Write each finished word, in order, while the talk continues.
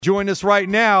Join us right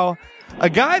now, a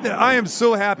guy that I am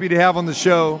so happy to have on the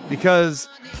show because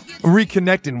I'm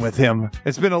reconnecting with him.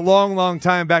 It's been a long, long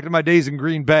time back to my days in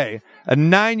Green Bay. A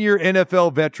 9-year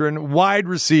NFL veteran, wide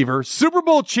receiver, Super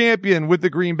Bowl champion with the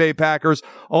Green Bay Packers,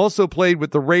 also played with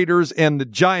the Raiders and the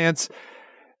Giants.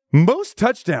 Most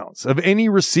touchdowns of any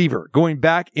receiver going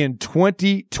back in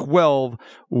 2012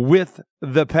 with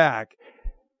the Pack.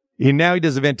 Now he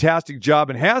does a fantastic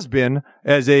job and has been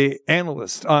as a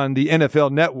analyst on the NFL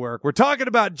Network. We're talking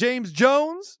about James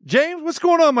Jones. James, what's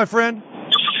going on, my friend?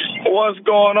 What's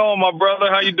going on, my brother?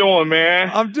 How you doing,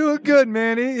 man? I'm doing good,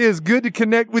 man. It is good to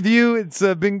connect with you. It's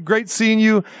been great seeing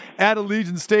you at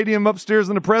Allegiant Stadium upstairs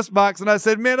in the press box. And I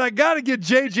said, man, I got to get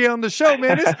JJ on the show,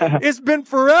 man. It's been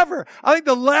forever. I think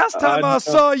the last time I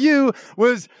saw you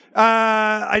was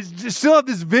I still have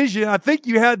this vision. I think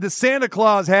you had the Santa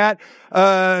Claus hat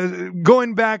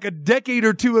going back a decade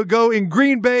or two ago in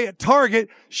Green Bay at Target,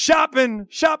 shopping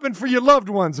for your loved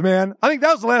ones, man. I think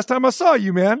that was the last time I saw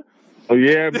you, man. Oh,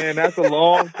 yeah, man, that's a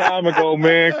long time ago,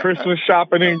 man. Christmas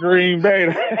shopping in Green Bay.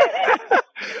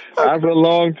 That's a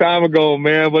long time ago,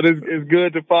 man. But it's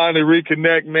good to finally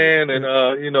reconnect, man. And,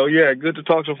 good to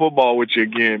talk some football with you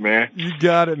again, man. You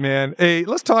got it, man. Hey,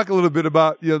 let's talk a little bit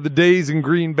about, the days in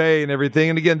Green Bay and everything.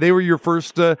 And again, they were your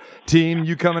first team,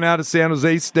 you coming out of San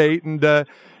Jose State. And,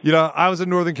 I was a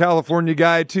Northern California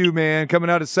guy too, man,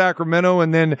 coming out of Sacramento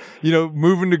and then,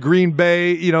 moving to Green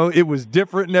Bay, it was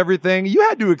different and everything. You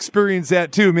had to experience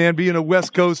that too, man, being a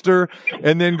West Coaster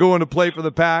and then going to play for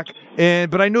the Pack.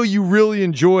 But I know you really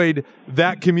enjoyed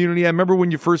that community. I remember when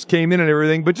you first came in and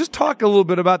everything, but just talk a little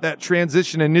bit about that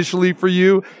transition initially for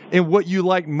you and what you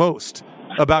liked most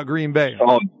about Green Bay.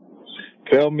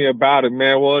 Tell me about it,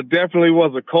 man. Well, it definitely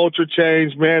was a culture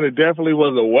change, man. It definitely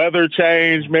was a weather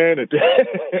change, man.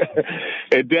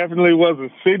 It definitely was a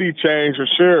city change for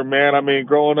sure, man. I mean,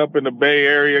 growing up in the Bay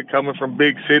Area, coming from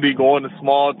big city, going to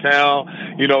small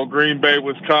town, Green Bay,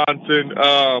 Wisconsin.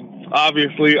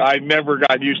 Obviously, I never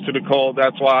got used to the cold.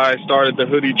 That's why I started the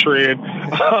hoodie trend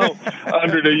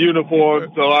under the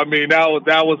uniform. So, I mean, that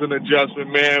was an adjustment,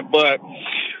 man. But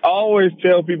I always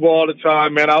tell people all the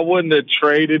time, man, I wouldn't have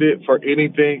traded it for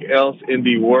anything else in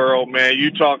the world, man. You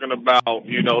talking about,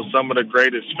 some of the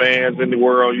greatest fans in the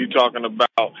world. You talking about,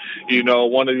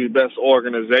 one of the best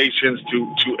organizations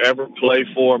to ever play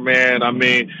for, man. I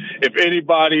mean, if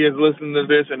anybody is listening to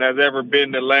this and has ever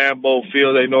been to Lambeau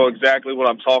Field, they know exactly what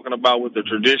I'm talking about with the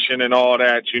tradition and all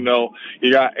that.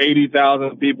 You got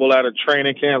 80,000 people at a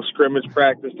training camp scrimmage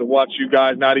practice to watch you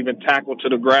guys not even tackle to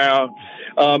the ground.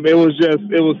 It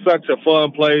was such a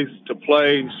fun place to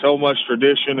play, so much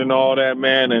tradition and all that,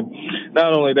 man. And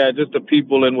not only that, just the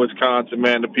people in Wisconsin,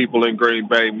 man, the people in Green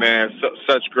Bay, man,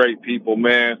 such great people,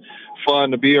 man.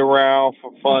 Fun to be around,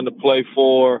 fun to play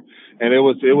for. And it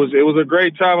was a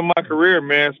great time in my career,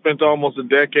 man. Spent almost a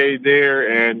decade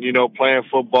there and, playing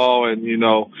football and,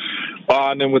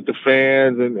 bonding with the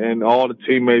fans and all the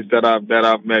teammates that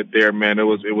I've met there, man. It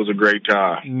was a great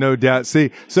time. No doubt. See,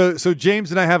 so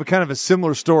James and I have a kind of a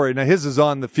similar story. Now his is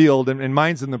on the field and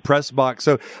mine's in the press box.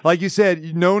 So like you said,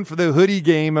 you're known for the hoodie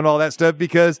game and all that stuff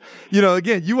because,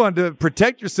 again, you wanted to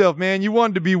protect yourself, man. You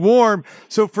wanted to be warm.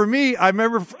 So for me, I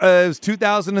remember it was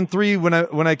 2003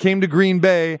 when I came to Green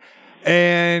Bay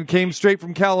and came straight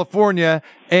from California,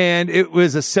 and it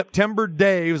was a September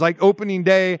day. It was like opening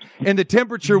day, and the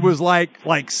temperature was like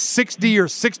 60 or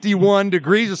 61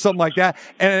 degrees or something like that.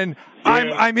 And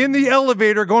I'm in the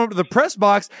elevator going up to the press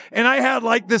box, and I had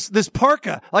like this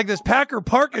parka, like this Packer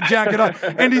parka jacket on,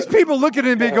 and these people looking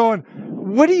at me going,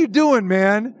 "What are you doing,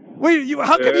 man?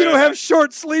 How come you don't have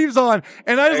short sleeves on?"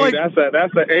 And I was that's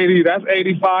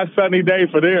 85 sunny day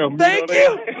for them. Thank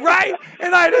you. Right?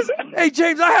 And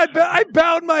James, I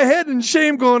bowed my head in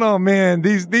shame going, "Oh man,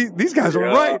 these guys are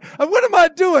right. What am I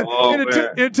doing?" And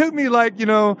it took me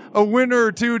a winter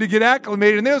or two to get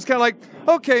acclimated. And it was kind of like,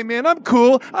 okay, man, I'm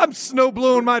cool. I'm snow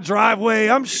blowing my driveway.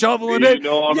 I'm shoveling it.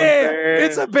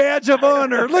 It's a badge of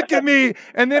honor. Look at me.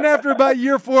 And then after about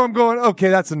year 4, I'm going, okay,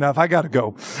 that's enough. I got to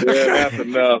go. Yeah, that's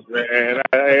enough, man.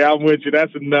 Hey, I'm with you.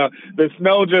 That's enough. The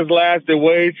snow just lasted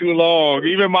way too long.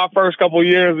 Even my first couple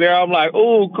years there, I'm like,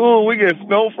 oh, cool. We get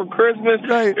snow for Christmas.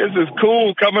 Right. This is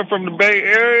cool coming from the Bay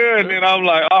Area. And then I'm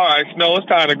like, all right, snow, it's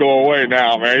time to go away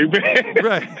now, man.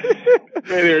 Right.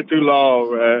 Been here too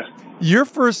long, man. Your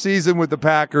first season with the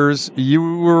Packers,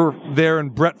 you were there in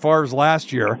Brett Favre's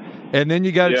last year, and then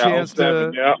you got a chance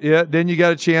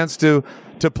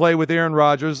to to play with Aaron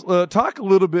Rodgers. Talk a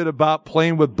little bit about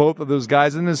playing with both of those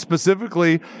guys, and then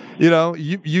specifically,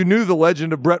 you knew the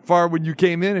legend of Brett Favre when you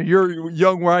came in, and you're a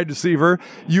young wide receiver.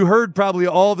 You heard probably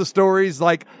all the stories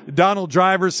like Donald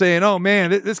Driver saying, "Oh man,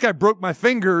 this guy broke my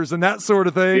fingers," and that sort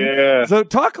of thing. Yeah. So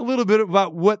talk a little bit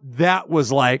about what that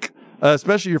was like,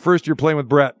 especially your first year playing with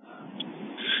Brett.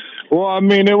 Well, I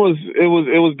mean, it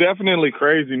was definitely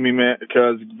crazy, man,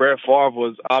 because Brett Favre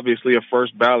was obviously a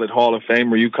first ballot Hall of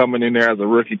Famer. You coming in there as a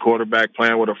rookie quarterback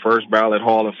playing with a first ballot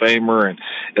Hall of Famer and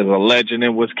as a legend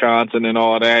in Wisconsin and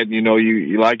all that.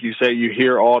 You like you say, you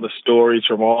hear all the stories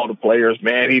from all the players.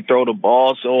 Man, he threw the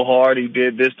ball so hard, he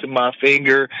did this to my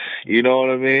finger. You know what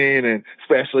I mean? And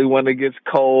especially when it gets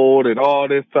cold and all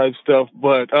this type of stuff.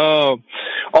 But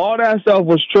all that stuff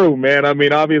was true, man. I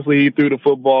mean, obviously he threw the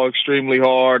football extremely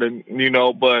hard, and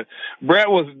but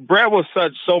Brett was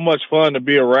so much fun to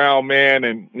be around, man,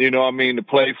 and to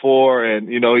play for, and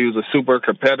he was a super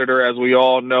competitor, as we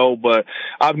all know. But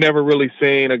I've never really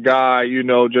seen a guy,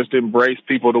 just embrace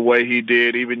people the way he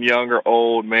did, even young or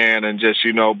old, man, and just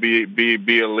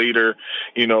be a leader,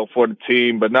 for the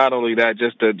team. But not only that,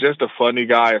 just a funny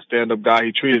guy, a stand-up guy.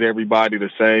 He treated everybody the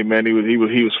same, man. He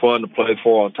was fun to play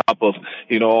for, on top of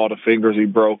all the fingers he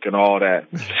broke and all that.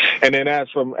 And then as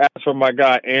for my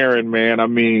guy Aaron, man, I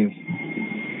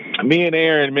mean, me and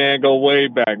Aaron, man, go way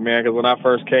back, man, because when I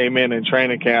first came in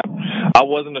training camp, I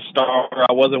wasn't a starter.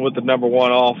 I wasn't with the number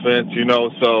one offense,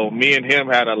 so me and him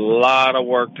had a lot of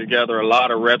work together, a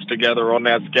lot of reps together on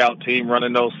that scout team,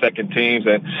 running those second teams,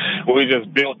 and we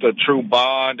just built a true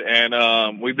bond,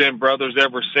 and we've been brothers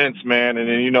ever since, man. And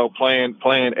then,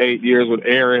 playing 8 years with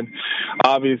Aaron,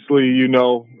 obviously,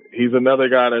 he's another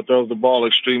guy that throws the ball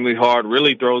extremely hard,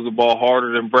 really throws the ball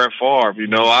harder than Brett Favre.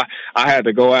 I had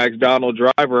to go ask Donald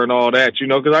Driver and all that,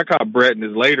 because I caught Brett in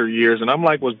his later years, and I'm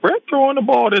like, was Brett throwing the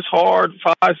ball this hard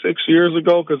 5-6 years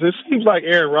ago? Because it seems like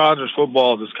Aaron Rodgers'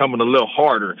 footballs is coming a little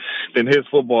harder than his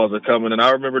footballs are coming. And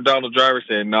I remember Donald Driver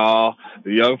saying, "Nah,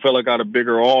 the young fella got a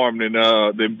bigger arm than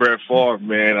Brett Favre,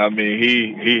 man. I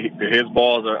mean, his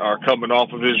balls are coming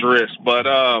off of his wrist." But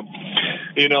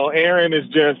Aaron is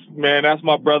just, man, that's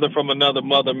my brother from another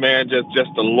mother, man. Just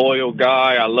a loyal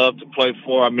guy. I love to play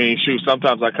for. I mean, shoot,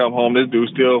 sometimes I come home, this dude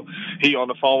he on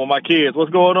the phone with my kids.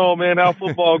 "What's going on, man? How's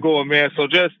football going, man?" So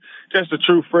just a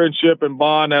true friendship and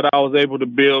bond that I was able to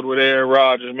build with Aaron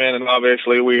Rodgers, man. And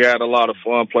obviously we had a lot of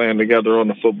fun playing together on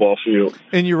the football field.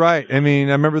 And you're right. I mean,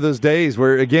 I remember those days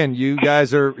where, again, you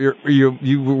guys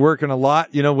you were working a lot,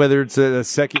 whether it's a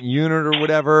second unit or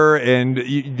whatever,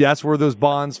 and that's where those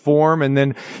bonds form. And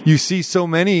then you see so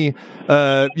many,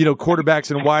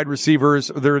 quarterbacks and wide receivers,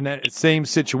 they're in that same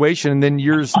situation. And then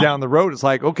years down the road, it's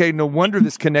like, okay, no wonder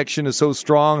this connection is so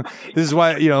strong. This is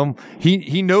why,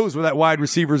 he knows where that wide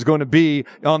receiver is going to be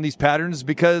on these patterns,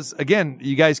 because again,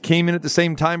 you guys came in at the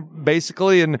same time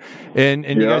basically, and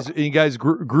you guys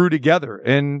grew together,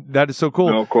 and that is so cool.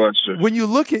 No question. When you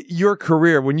look at your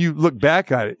career, when you look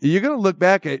back at it, you're going to look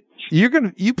back at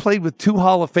you played with 2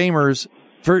 Hall of Famers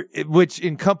which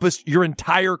encompassed your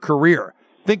entire career.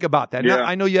 Think about that. Yeah. Now,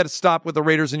 I know you had to stop with the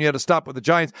Raiders and you had to stop with the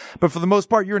Giants, but for the most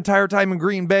part, your entire time in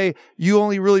Green Bay, you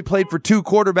only really played for 2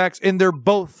 quarterbacks, and they're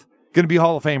both going to be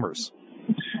Hall of Famers.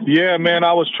 Yeah, man,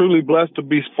 I was truly blessed to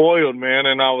be spoiled, man,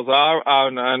 and I was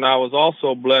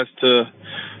also blessed to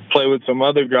play with some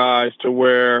other guys to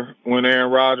where when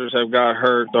Aaron Rodgers have got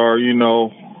hurt, or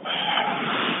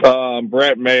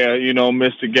Brett may have,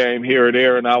 missed a game here or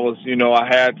there, and I was, I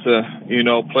had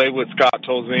to, play with Scott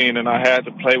Tolzien, and I had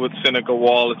to play with Seneca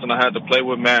Wallace, and I had to play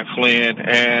with Matt Flynn,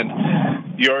 and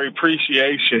your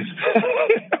appreciation,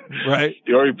 right?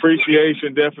 Your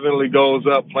appreciation definitely goes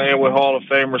up playing with Hall of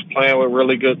Famers, playing with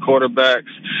really good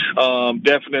quarterbacks.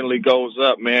 Definitely goes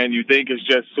up, man. You think it's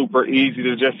just super easy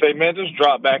to just say, man, just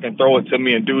drop back and throw it to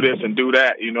me and do this and do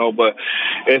that, but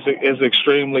it's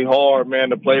extremely hard,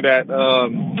 man, to play that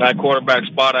quarterback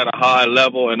spot at a high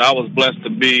level. And I was blessed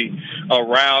to be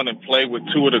around and play with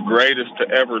 2 of the greatest to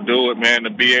ever do it, man,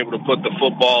 to be able to put the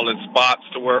football in spots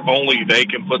to where only they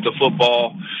can put the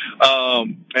football,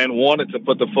 and wanted to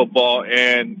put the football.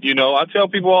 And, I tell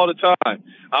people all the time,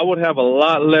 I would have a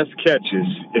lot less catches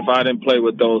if I didn't play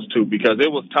with those 2, because it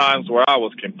was times where I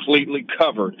was completely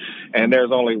covered and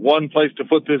there's only one place to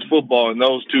put this football, and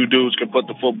those 2 dudes can put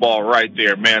the football right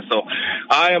there, man. So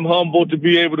I am humbled to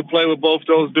be able to play with both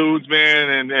those dudes,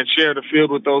 man, and share the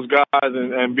field with those guys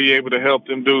and be able to help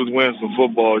them dudes win some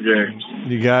football games.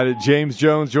 You got it. James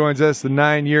Jones joins us, the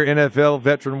 9-year NFL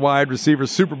veteran wide receiver,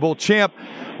 Super Bowl champ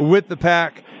with the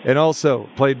Pack, and also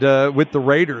played with the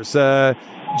Raiders.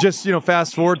 just,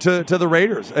 fast forward to the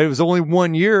Raiders. It was only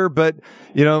 1 year, but,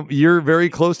 you're very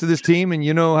close to this team, and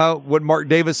you know what Mark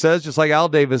Davis says, just like Al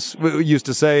Davis used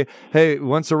to say, hey,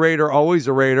 once a Raider, always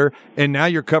a Raider, and now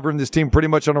you're covering this team pretty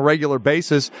much on a regular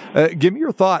basis. Give me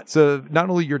your thoughts of not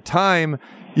only your time,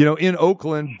 in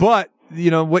Oakland, but,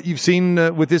 what you've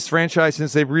seen with this franchise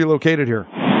since they've relocated here.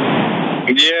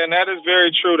 Yeah, and that is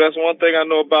very true. That's one thing I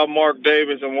know about Mark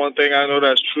Davis, and one thing I know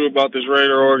that's true about this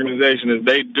Raider organization is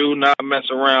they do not mess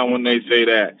around when they say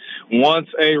that. Once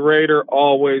a Raider,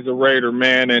 always a Raider,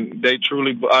 man, and I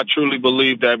truly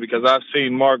believe that because I've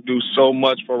seen Mark do so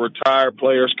much for retired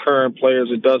players, current players.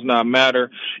 It does not matter.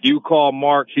 You call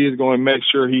Mark, he's going to make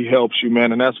sure he helps you,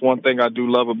 man, and that's one thing I do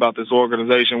love about this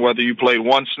organization, whether you played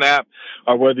one snap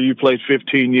or whether you played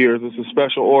 15 years. It's a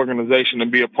special organization to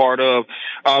be a part of.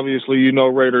 Obviously,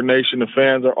 Raider Nation, the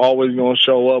fans are always going to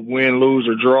show up, win, lose,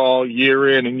 or draw,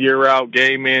 year in and year out,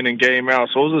 game in and game out.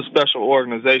 So it was a special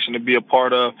organization to be a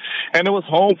part of. And it was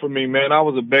home for me, man. I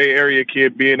was a Bay Area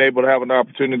kid, being able to have an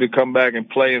opportunity to come back and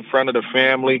play in front of the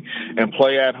family and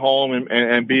play at home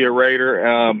and be a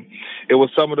Raider. It was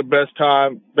some of the best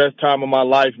time of my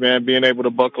life, man, being able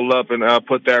to buckle up and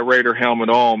put that Raider helmet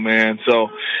on, man. So,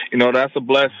 that's a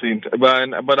blessing.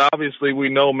 But obviously we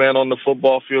know, man, on the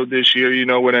football field this year,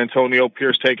 with Antonio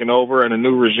Pierce taking over and a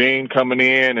new regime coming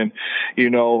in and,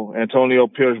 Antonio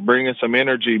Pierce bringing some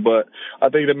energy. But I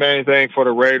think the main thing for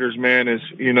the Raiders, man, is,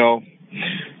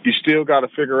 you still got to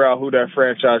figure out who that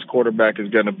franchise quarterback is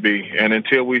going to be. And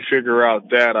until we figure out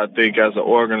that, I think as an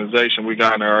organization, we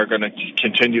are going to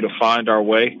continue to find our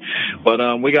way. But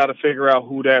we got to figure out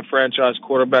who that franchise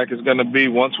quarterback is going to be.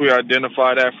 Once we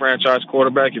identify that franchise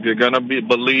quarterback, if you're going to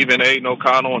believe in Aiden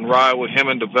O'Connell and ride with him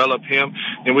and develop him,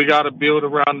 then we got to build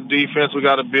around the defense. We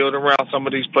got to build around some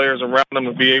of these players around him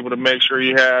to be able to make sure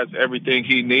he has everything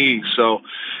he needs. So,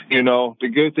 the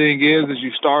good thing is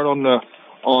you start on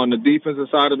the defensive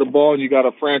side of the ball, and you got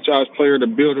a franchise player to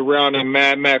build around in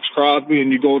Mad Max Crosby,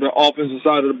 and you go to the offensive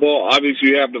side of the ball. Obviously,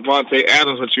 you have Devontae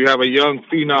Adams, but you have a young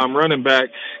phenom running back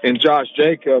in Josh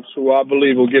Jacobs, who I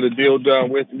believe will get a deal done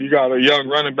with. You got a young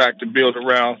running back to build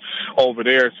around over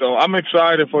there. So I'm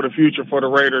excited for the future for the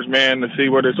Raiders, man, to see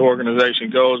where this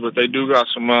organization goes, but they do got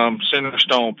some center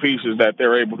stone pieces that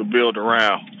they're able to build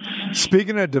around.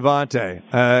 Speaking of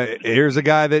Devontae, here's a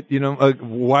guy that, a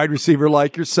wide receiver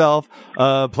like yourself,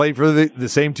 played for the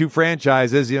same two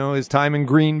franchises, his time in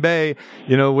Green Bay,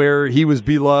 where he was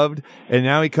beloved. And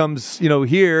now he comes,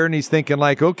 here and he's thinking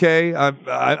like, okay,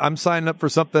 I'm signing up for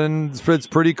something that's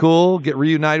pretty cool. Get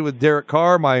reunited with Derek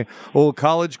Carr, my old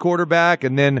college quarterback.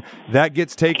 And then that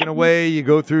gets taken away. You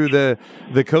go through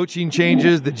the coaching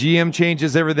changes, the GM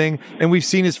changes, everything. And we've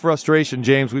seen his frustration,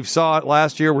 James. We saw it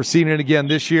last year. We're seeing it again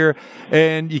this year.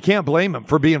 And you can't blame him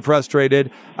for being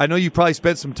frustrated. I know you probably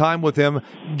spent some time with him.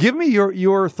 Give me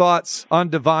your thoughts on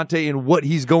Devontae and what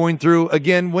he's going through.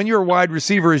 Again, when you're a wide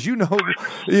receiver, as you know,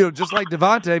 just like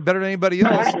Devontae, better than anybody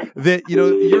else, that,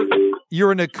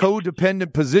 you're in a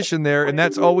codependent position there, and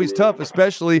that's always tough,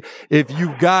 especially if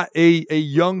you've got a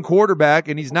young quarterback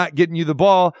and he's not getting you the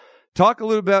ball. Talk a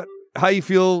little about how you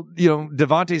feel,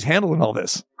 Devontae's handling all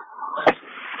this.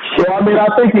 Well, I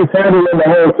think he's handling the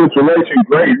whole situation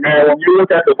great, man. When you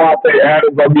look at Devontae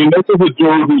Adams, this is a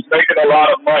dude who's making a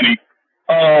lot of money.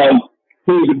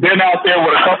 Who's been out there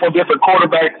with a couple of different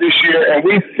quarterbacks this year, and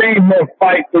we've seen him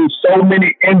fight through so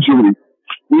many injuries.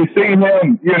 We've seen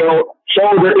him,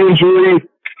 shoulder injury,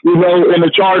 in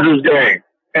the Chargers game,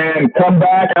 and come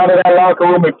back out of that locker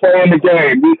room and play in the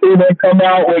game. We've seen him come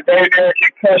out with a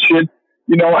concussion,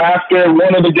 after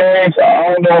one of the games.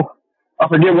 I don't know. I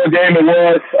forget what game it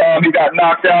was. He got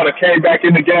knocked out and came back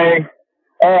in the game.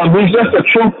 He's just a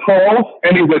true pro,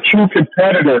 and he's a true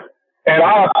competitor. And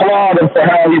I applaud him for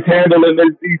how he's handling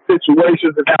these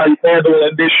situations and how he's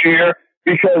handling it this year,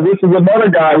 because this is another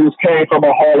guy who's came from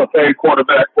a Hall of Fame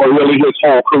quarterback for really his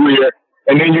whole career.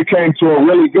 And then you came to a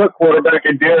really good quarterback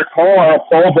in Derek Carr, a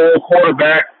Pro Bowl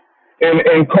quarterback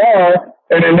in Carr.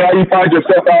 And then now you find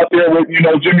yourself out there with,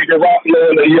 Jimmy Garoppolo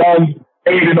and a young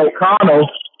Aiden O'Connell.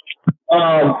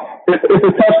 It's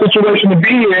a tough situation to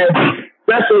be in,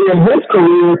 especially in his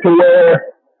career, to where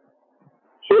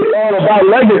it's all about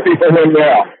legacy for him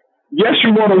now. Yes,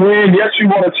 you want to win. Yes, you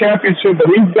want a championship, but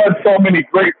he's done so many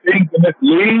great things in this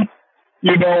league.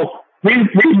 He's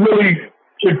really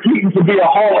competing to be a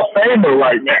Hall of Famer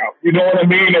right now. You know what I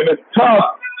mean? And it's tough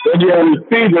when you're a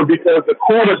receiver, because the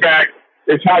quarterback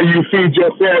is how you feed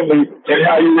your family and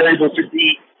how you're able to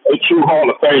be a true Hall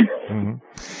of Famer. Mm-hmm.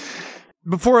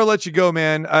 before I let you go,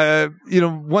 man,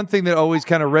 one thing that always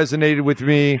kind of resonated with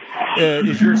me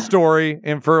is your story.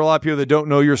 And for a lot of people that don't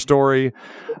know your story,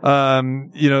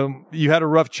 you had a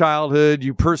rough childhood,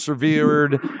 you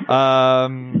persevered,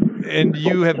 and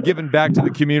you have given back to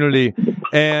the community.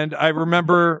 And I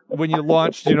remember when you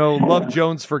launched, Love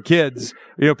Jones for Kids,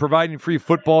 providing free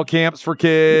football camps for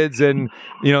kids and,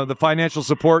 the financial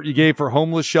support you gave for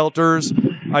homeless shelters.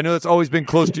 I know it's always been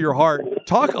close to your heart.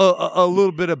 Talk a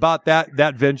little bit about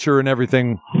that venture and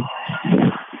everything.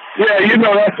 Yeah,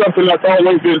 that's something that's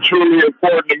always been truly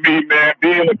important to me, man.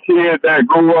 Being a kid that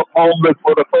grew up homeless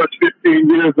for the first 15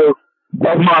 years of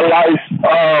my life,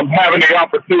 having the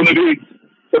opportunity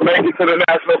to make it to the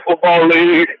National Football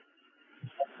League,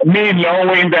 me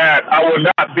knowing that I would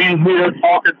not be here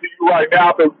talking to you right now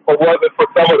if it wasn't for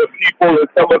some of the people and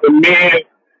some of the men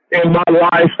in my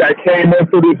life that came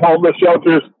into these homeless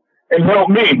shelters and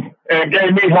helped me and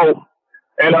gave me hope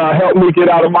and helped me get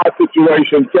out of my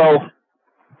situation. So,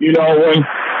 when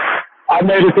I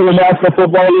made it to the National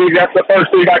Football League, that's the first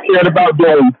thing I cared about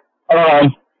doing.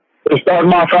 To start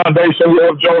my foundation,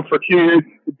 Love Jones for Kids,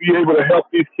 to be able to help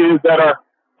these kids that are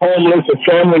homeless and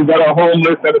families that are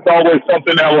homeless, and it's always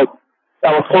something that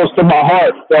was close to my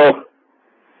heart. So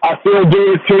I still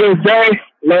do it to this day.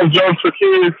 Love Jones for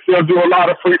Kids, still do a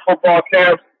lot of free football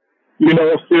camps,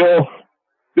 still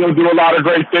do a lot of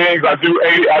great things. I do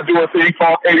a thing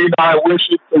called 89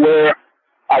 Wishes, to where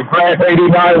I grant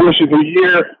 89 wishes a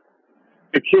year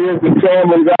to kids and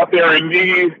families out there in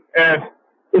need. And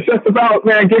it's just about,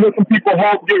 man, giving some people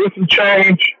hope, giving some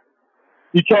change.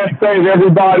 You can't save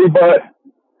everybody, but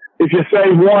if you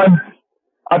save one,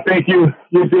 I think you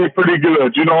did pretty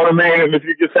good. You know what I mean? And if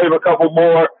you can save a couple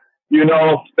more,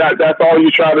 that's all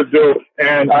you try to do.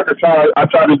 And I try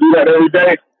to do that every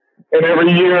day and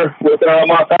every year with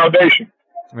my foundation.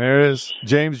 There it is.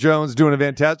 James Jones doing a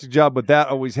fantastic job with that,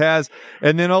 always has.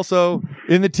 And then also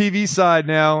in the TV side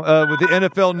now with the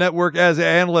NFL Network as an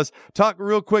analyst. Talk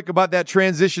real quick about that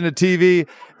transition to TV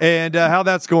and how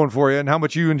that's going for you and how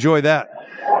much you enjoy that.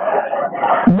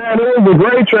 Man, it was a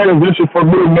great transition for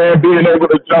me, man, being able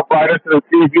to jump right into the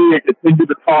TV and continue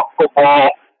to talk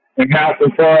football and have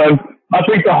some fun. I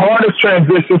think the hardest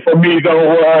transition for me, though,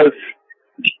 was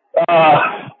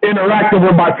interacting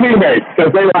with my teammates,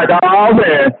 because they like, oh,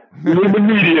 man, you're in the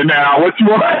media now. What you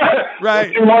want? Right.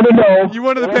 What you want to know? You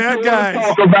one of the bad guys.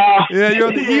 Talk about? Yeah, you're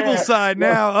on the evil side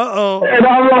now. Uh-oh. And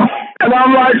I'm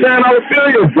like, man, I'm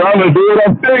serious, brother, dude.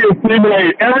 I'm serious,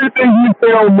 teammate. Everything you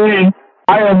tell me,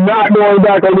 I am not going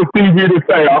back on the TV to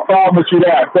say. I promise you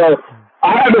that. So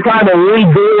I had to kind of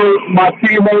rebuild my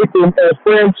teammates and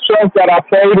friends' trust that I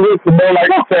played with, and they're like,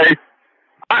 okay,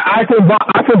 I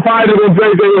confided in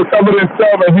JJ with some of this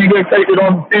stuff, and he didn't take it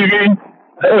on the TV.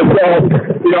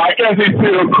 So, I guess he's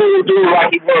still a cool dude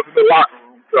like he was in the locker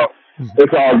room. So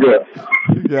it's all good.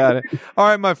 You got it. All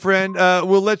right, my friend.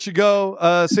 We'll let you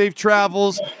go. Safe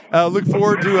travels. Look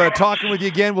forward to talking with you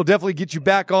again. We'll definitely get you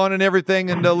back on and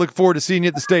everything, and look forward to seeing you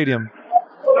at the stadium.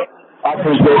 I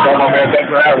appreciate that, my man. Thanks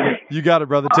for having me. You got it,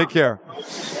 brother. Take care.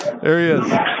 There he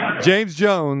is. James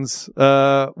Jones,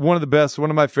 one of the best, one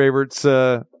of my favorites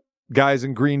guys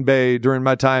in Green Bay during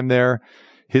my time there.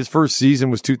 His first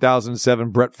season was 2007,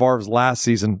 Brett Favre's last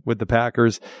season with the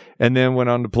Packers, and then went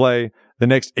on to play the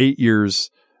next 8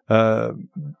 years,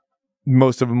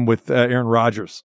 most of them with Aaron Rodgers.